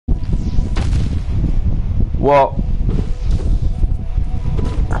Well,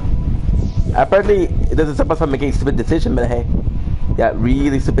 apparently it doesn't stop us from making a stupid decision, but hey, yeah,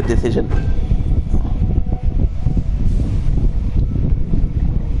 really stupid decision.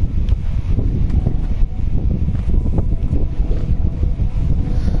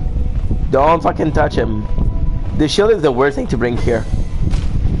 Don't fucking touch him. The shield is the worst thing to bring here.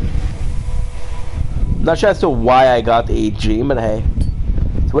 Not sure as to why I got a dream, but hey.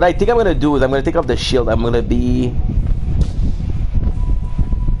 So what I think I'm gonna do is I'm gonna take off the shield. I'm gonna be...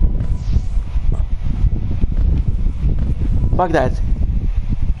 Fuck that.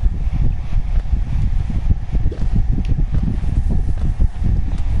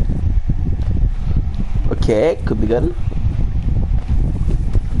 Okay, could be good.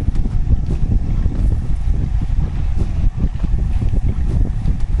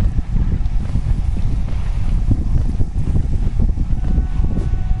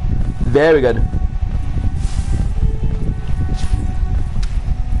 Very good.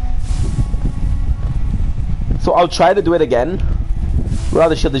 So I'll try to do it again. Without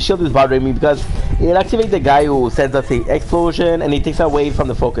the shield. The shield is bothering me because it activates the guy who sends us the explosion and he takes away from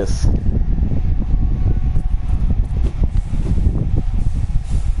the focus.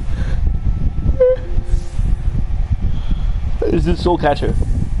 This is Soul Catcher.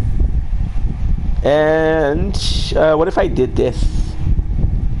 And what if I did this?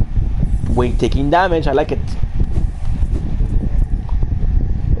 Wing taking damage, I like it.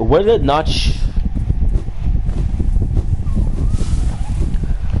 Where did Notch?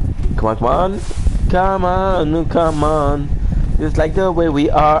 Come on, come on. Come on, come on. Just like the way we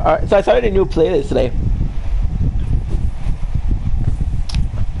are. So I started a new playlist today.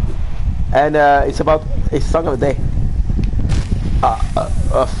 And it's about a song of the day.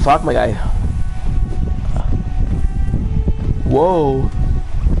 Fuck my guy. Whoa.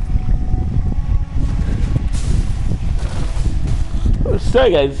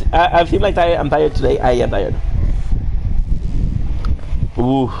 Sorry guys, I feel like I'm tired today. I am tired.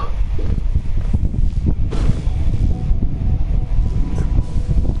 Ooh.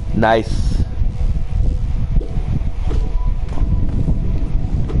 Nice.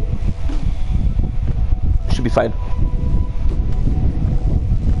 Should be fine.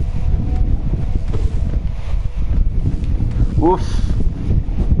 Oof.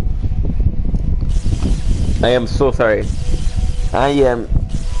 I am so sorry.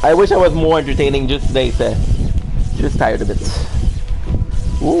 I wish I was more entertaining just today, sir. Just tired of it.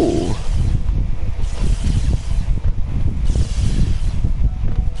 Ooh.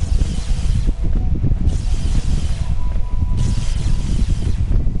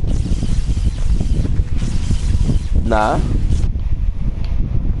 Nah.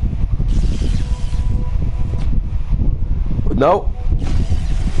 No.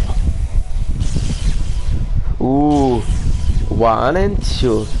 Ooh. 1 and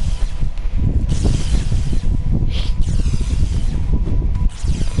 2.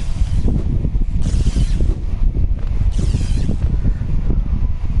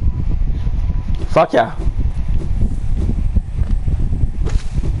 Fuck yeah.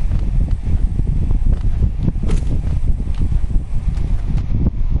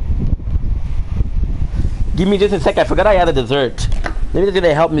 Give me just a sec, I forgot I had a dessert. Maybe it's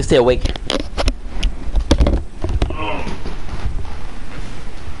gonna help me stay awake.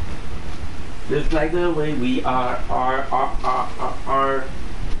 Just like the way we are.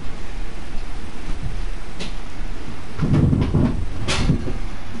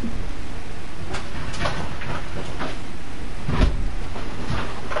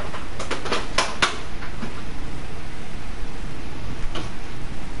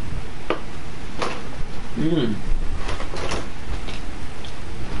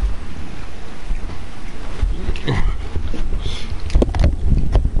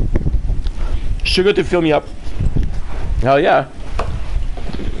 Sugar to fill me up. Hell yeah.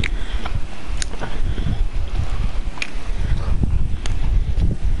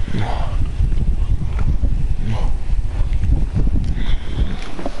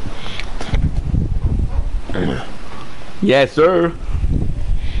 Yes, sir.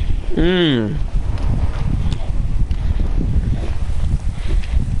 It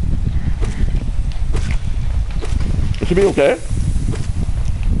should be okay.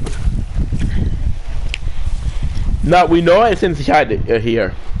 Now we know it's inside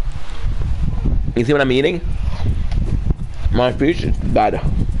here. You see what I'm eating? My fish is bad.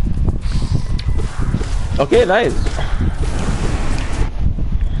 Okay, nice.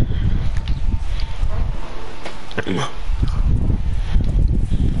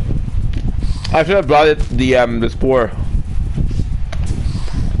 I should have brought it the spore.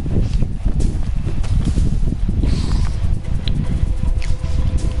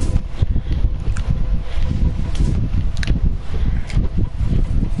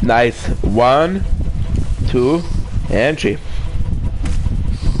 Nice. 1, 2, and 3.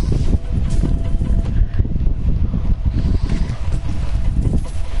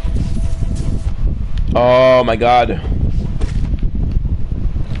 Oh my god.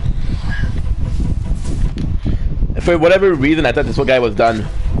 For whatever reason, I thought this one guy was done.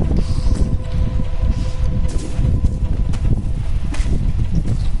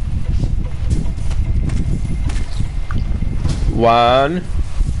 One,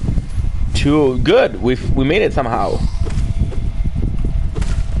 2, good. We made it somehow.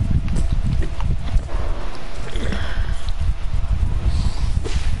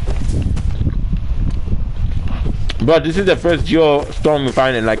 But this is the first geostorm we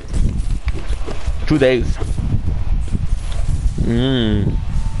find in like 2 days.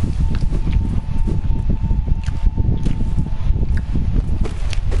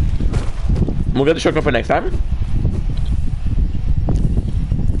 We'll get the shotgun for next time.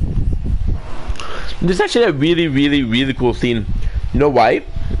 This is actually a really cool scene. You know why?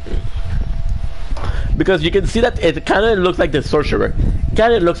 Because you can see that it kind of looks like the sorcerer.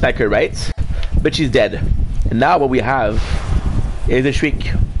 Kind of looks like her, right? But she's dead. And now what we have is a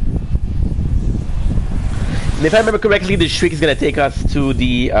Shriek. And if I remember correctly, the Shriek is gonna take us to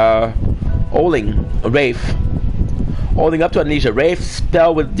the Oling Wraith. Holding up to unleash a Wraith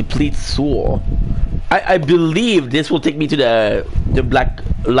spell with deplete soul. I believe this will take me to the black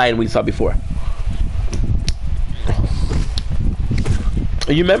lion we saw before.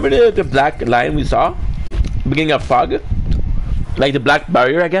 You remember the black lion we saw? Beginning of fog? Like the black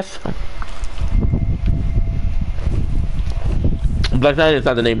barrier, I guess? Black lion is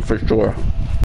not the name for sure.